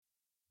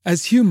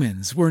As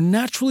humans, we're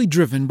naturally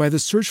driven by the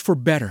search for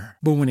better.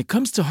 But when it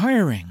comes to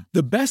hiring,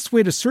 the best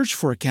way to search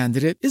for a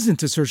candidate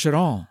isn't to search at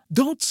all.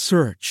 Don't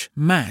search,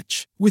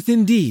 match with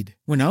Indeed.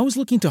 When I was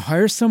looking to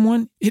hire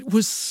someone, it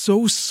was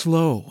so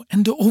slow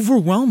and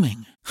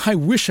overwhelming. I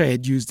wish I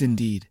had used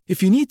Indeed.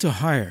 If you need to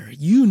hire,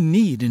 you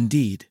need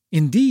Indeed.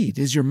 Indeed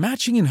is your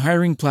matching and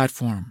hiring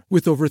platform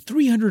with over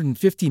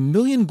 350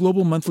 million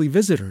global monthly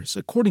visitors,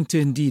 according to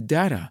Indeed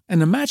data,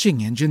 and a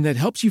matching engine that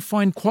helps you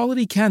find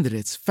quality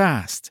candidates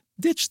fast.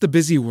 Ditch the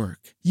busy work.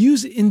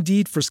 Use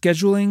Indeed for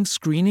scheduling,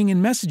 screening,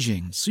 and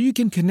messaging so you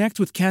can connect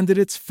with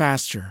candidates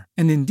faster.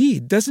 And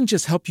Indeed doesn't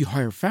just help you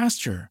hire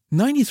faster.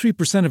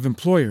 93% of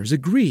employers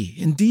agree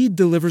Indeed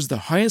delivers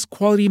the highest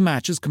quality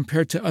matches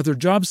compared to other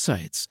job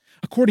sites,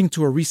 according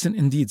to a recent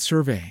Indeed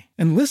survey.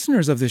 And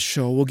listeners of this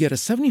show will get a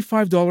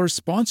 $75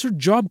 sponsored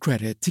job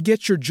credit to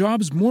get your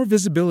jobs more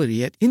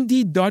visibility at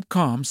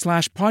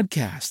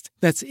Indeed.com/podcast.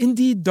 That's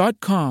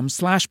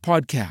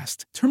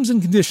Indeed.com/podcast. Terms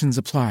and conditions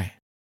apply.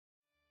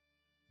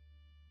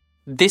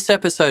 This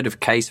episode of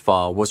Case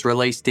File was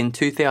released in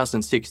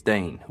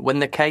 2016 when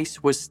the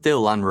case was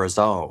still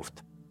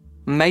unresolved.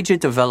 Major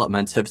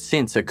developments have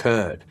since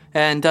occurred,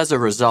 and as a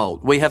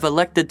result, we have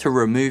elected to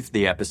remove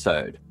the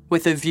episode,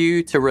 with a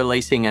view to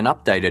releasing an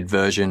updated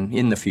version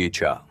in the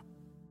future.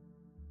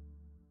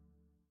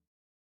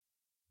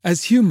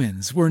 As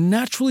humans, we're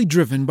naturally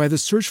driven by the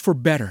search for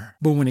better.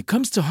 But when it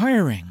comes to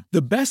hiring,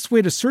 the best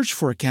way to search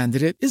for a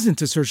candidate isn't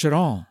to search at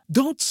all.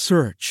 Don't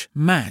search,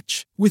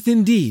 match with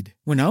Indeed.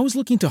 When I was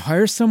looking to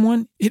hire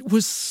someone, it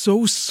was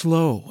so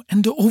slow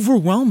and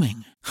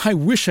overwhelming. I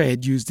wish I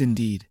had used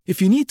Indeed.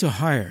 If you need to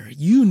hire,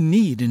 you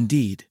need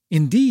Indeed.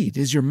 Indeed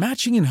is your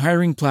matching and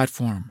hiring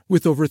platform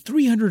with over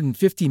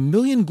 350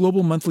 million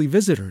global monthly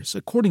visitors,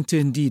 according to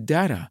Indeed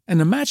data, and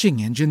a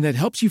matching engine that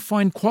helps you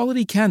find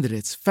quality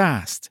candidates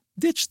fast.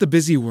 Ditch the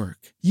busy work.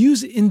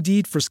 Use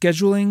Indeed for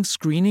scheduling,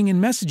 screening,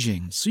 and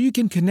messaging so you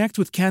can connect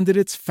with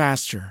candidates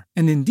faster.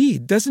 And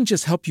Indeed doesn't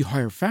just help you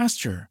hire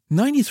faster.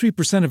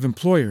 93% of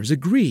employers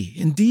agree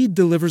Indeed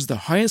delivers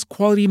the highest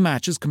quality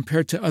matches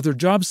compared to other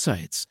job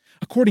sites,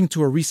 according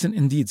to a recent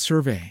Indeed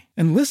survey.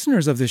 And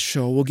listeners of this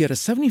show will get a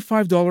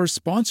 $75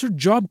 sponsored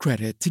job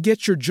credit to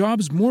get your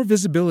jobs more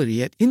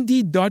visibility at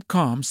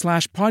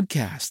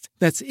Indeed.com/podcast.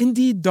 That's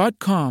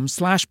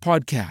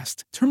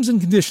Indeed.com/podcast. Terms and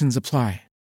conditions apply.